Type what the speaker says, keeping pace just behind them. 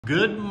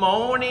Good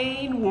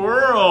morning,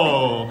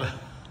 world.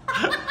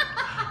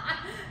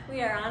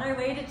 We are on our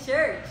way to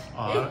church.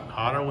 On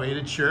our way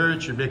to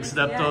church. You're mixing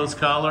up those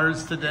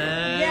colors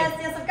today?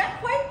 Yes, I've got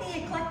quite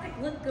the eclectic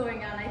look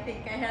going on, I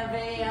think. I have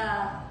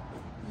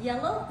a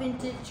yellow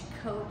vintage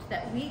coat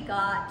that we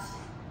got,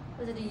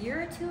 was it a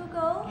year or two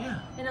ago?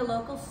 Yeah. In a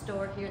local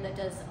store here that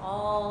does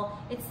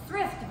it's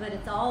thrift, but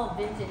it's all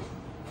vintage.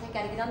 I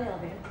gotta get on the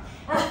elevator.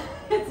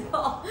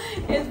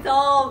 it's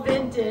all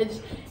vintage.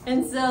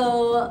 And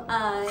so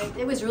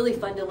it was really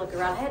fun to look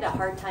around. I had a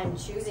hard time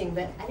choosing,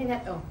 but I didn't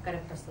have, gotta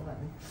press the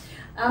button.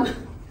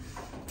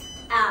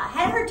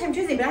 Had a hard time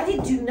choosing, but I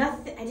didn't do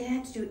nothing. I didn't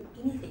have to do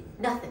anything,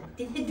 nothing.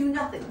 Didn't do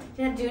nothing.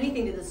 Didn't have to do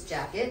anything to this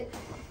jacket.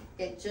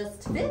 It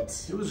just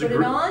fit. Put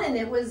it on and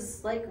it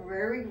was like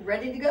very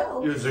ready to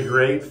go. It was a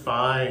great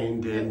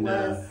find, and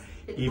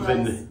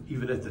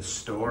even at the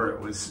store,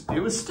 it was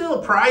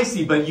still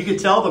pricey, but you could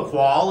tell the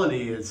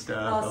quality and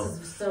stuff. Oh,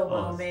 this is so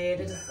well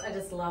made. I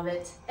just love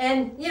it.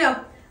 And you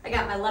know, I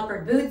got my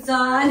leopard boots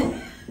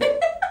on.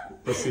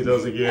 Let's see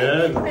those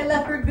again. My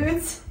leopard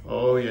boots.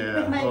 Oh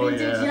yeah. With my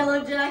vintage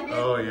yellow jacket.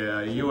 Oh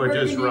yeah. You were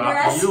just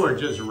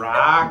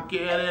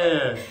rocking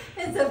it.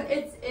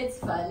 It's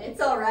fun.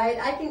 It's all right.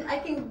 I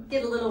can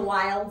get a little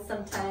wild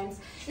sometimes.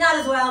 Not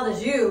as wild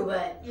as you,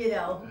 but you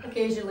know,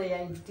 occasionally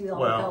I do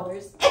all the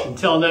colors.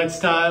 Until next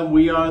time,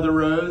 we are the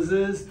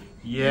Roses.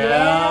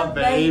 Yeah,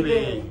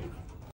 baby.